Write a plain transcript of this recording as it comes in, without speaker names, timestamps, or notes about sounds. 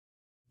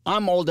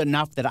I'm old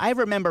enough that I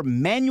remember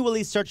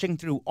manually searching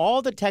through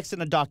all the text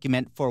in a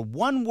document for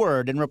one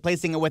word and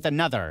replacing it with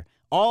another,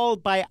 all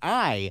by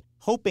eye,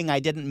 hoping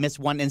I didn't miss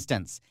one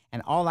instance.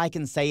 And all I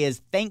can say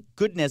is thank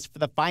goodness for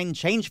the Find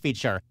Change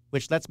feature,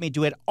 which lets me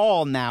do it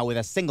all now with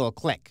a single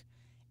click.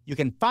 You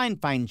can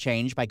find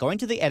Change by going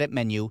to the Edit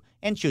menu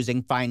and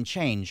choosing Find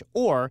Change,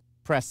 or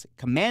press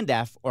Command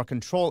F or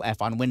Control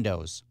F on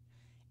Windows.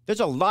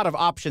 There's a lot of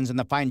options in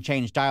the Find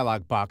Change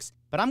dialog box,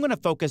 but I'm going to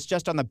focus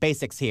just on the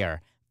basics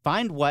here.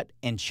 Find what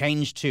and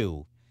change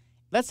to.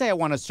 Let's say I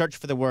want to search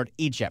for the word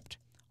Egypt.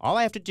 All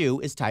I have to do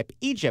is type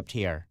Egypt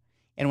here.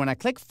 And when I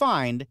click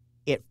Find,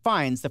 it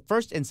finds the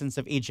first instance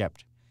of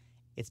Egypt.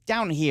 It's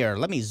down here.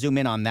 Let me zoom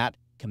in on that.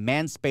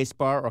 Command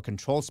spacebar or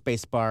Control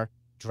spacebar.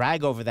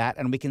 Drag over that,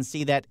 and we can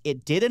see that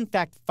it did in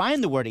fact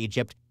find the word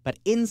Egypt, but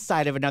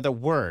inside of another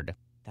word.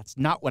 That's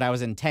not what I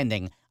was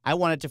intending. I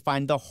wanted to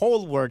find the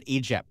whole word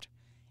Egypt.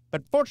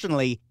 But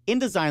fortunately,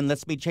 InDesign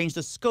lets me change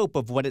the scope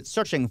of what it's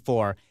searching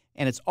for,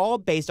 and it's all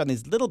based on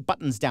these little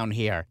buttons down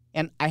here.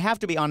 And I have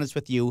to be honest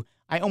with you,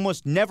 I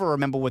almost never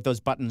remember what those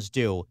buttons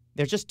do.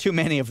 There's just too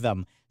many of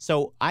them.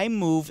 So I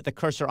move the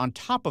cursor on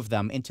top of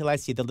them until I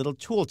see the little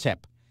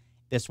tooltip.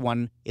 This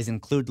one is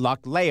Include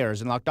Locked Layers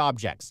and Locked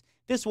Objects.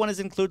 This one is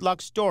Include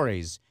Locked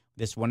Stories.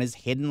 This one is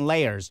Hidden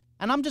Layers.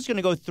 And I'm just going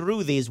to go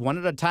through these one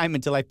at a time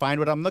until I find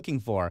what I'm looking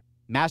for.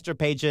 Master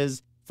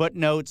pages,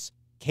 footnotes,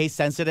 case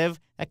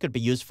sensitive. That could be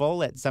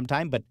useful at some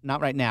time, but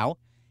not right now.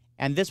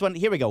 And this one,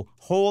 here we go,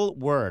 whole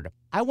word.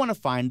 I want to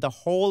find the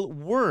whole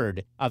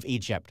word of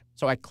Egypt.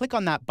 So I click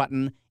on that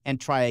button and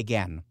try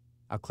again.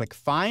 I'll click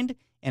Find,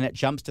 and it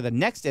jumps to the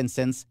next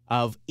instance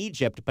of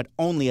Egypt, but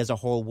only as a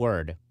whole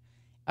word.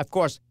 Of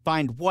course,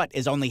 find what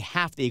is only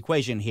half the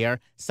equation here.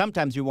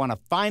 Sometimes we want to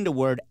find a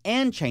word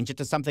and change it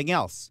to something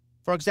else.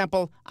 For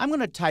example, I'm going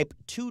to type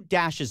 2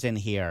 dashes in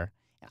here.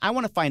 I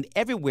want to find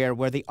everywhere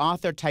where the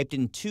author typed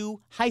in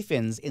 2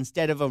 hyphens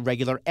instead of a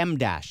regular M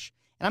dash.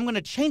 And I'm going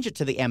to change it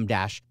to the M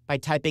dash by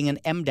typing an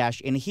M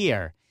dash in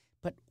here.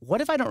 But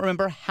what if I don't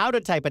remember how to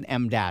type an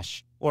M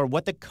dash or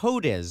what the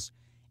code is?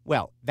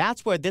 Well,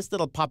 that's where this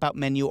little pop-out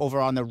menu over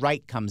on the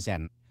right comes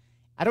in.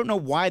 I don't know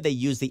why they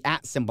use the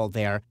 @ symbol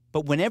there,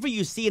 but whenever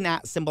you see an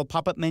 @ symbol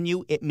pop-up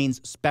menu, it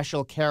means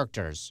special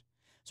characters.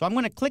 So I'm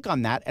going to click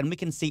on that, and we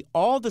can see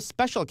all the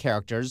special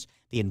characters,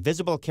 the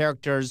invisible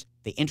characters,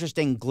 the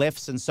interesting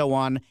glyphs, and so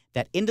on,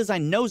 that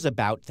InDesign knows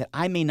about that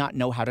I may not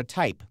know how to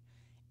type.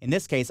 In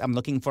this case, I'm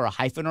looking for a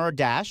hyphen or a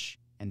dash,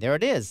 and there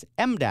it is,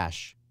 M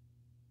dash.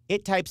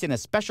 It types in a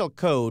special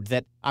code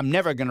that I'm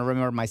never going to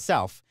remember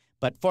myself,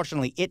 but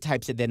fortunately it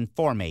types it in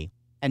for me.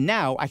 And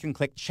now I can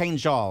click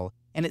Change All,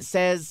 and it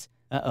says,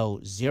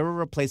 0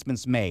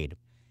 replacements made.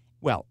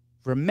 Well,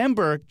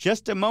 remember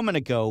just a moment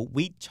ago,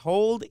 we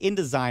told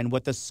InDesign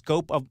what the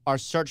scope of our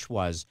search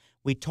was.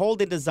 We told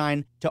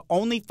InDesign to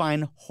only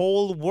find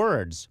whole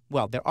words.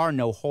 Well, there are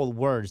no whole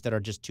words that are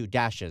just 2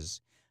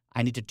 dashes.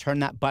 I need to turn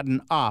that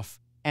button off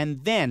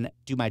and then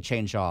do my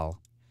Change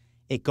All.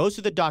 It goes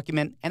through the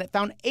document, and it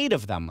found 8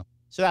 of them,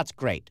 so that's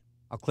great.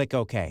 I'll click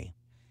OK.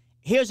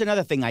 Here's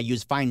another thing I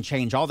use Find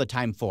Change all the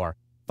time for.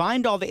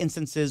 Find all the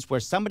instances where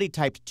somebody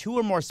typed 2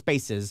 or more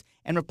spaces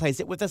and replace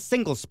it with a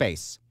single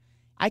space.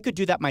 I could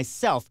do that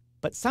myself,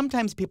 but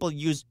sometimes people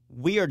use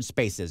weird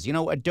spaces. You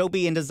know,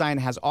 Adobe InDesign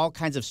has all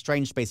kinds of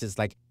strange spaces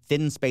like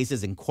thin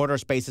spaces and quarter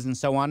spaces and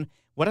so on.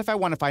 What if I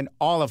want to find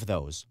all of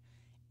those?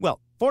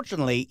 Well,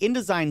 fortunately,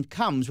 InDesign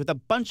comes with a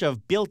bunch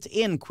of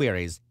built-in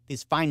queries,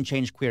 these Find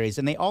Change queries,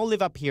 and they all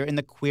live up here in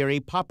the Query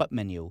pop-up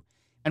menu.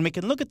 And we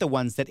can look at the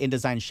ones that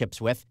InDesign ships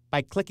with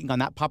by clicking on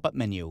that pop-up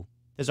menu.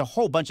 There's a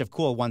whole bunch of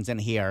cool ones in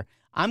here.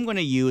 I'm going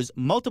to use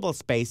multiple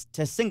space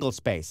to single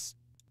space.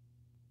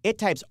 It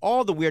types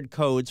all the weird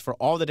codes for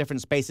all the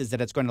different spaces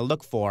that it's going to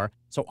look for,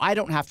 so I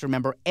don't have to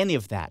remember any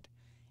of that.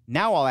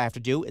 Now all I have to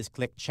do is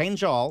click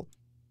Change All,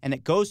 and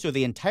it goes through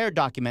the entire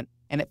document,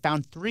 and it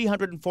found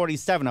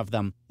 347 of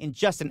them in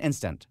just an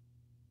instant.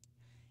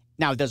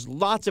 Now, there's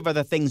lots of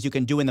other things you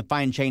can do in the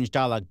Find Change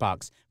dialog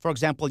box. For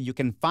example, you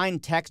can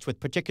find text with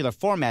particular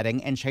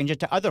formatting and change it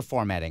to other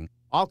formatting.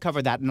 I'll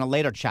cover that in a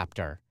later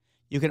chapter.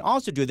 You can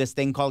also do this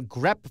thing called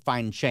grep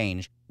Find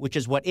Change, which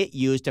is what it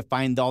used to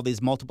find all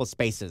these multiple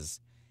spaces.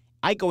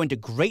 I go into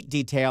great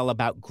detail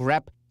about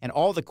grep and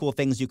all the cool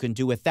things you can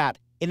do with that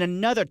in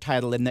another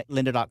title in the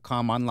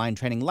lynda.com online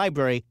training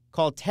library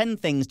called 10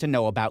 Things to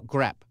Know About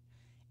grep.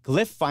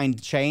 Glyph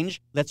Find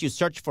Change lets you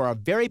search for a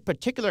very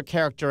particular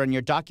character in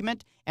your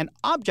document, and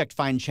Object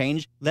Find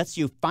Change lets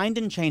you find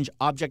and change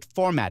object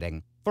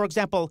formatting. For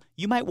example,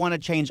 you might want to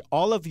change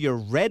all of your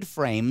red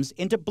frames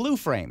into blue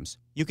frames.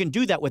 You can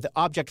do that with the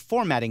Object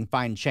Formatting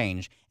Find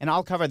Change, and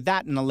I'll cover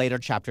that in a later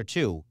chapter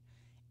too.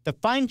 The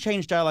Find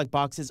Change dialog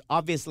box is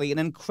obviously an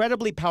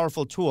incredibly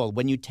powerful tool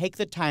when you take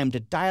the time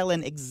to dial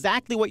in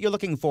exactly what you're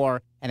looking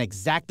for and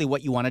exactly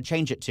what you want to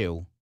change it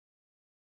to.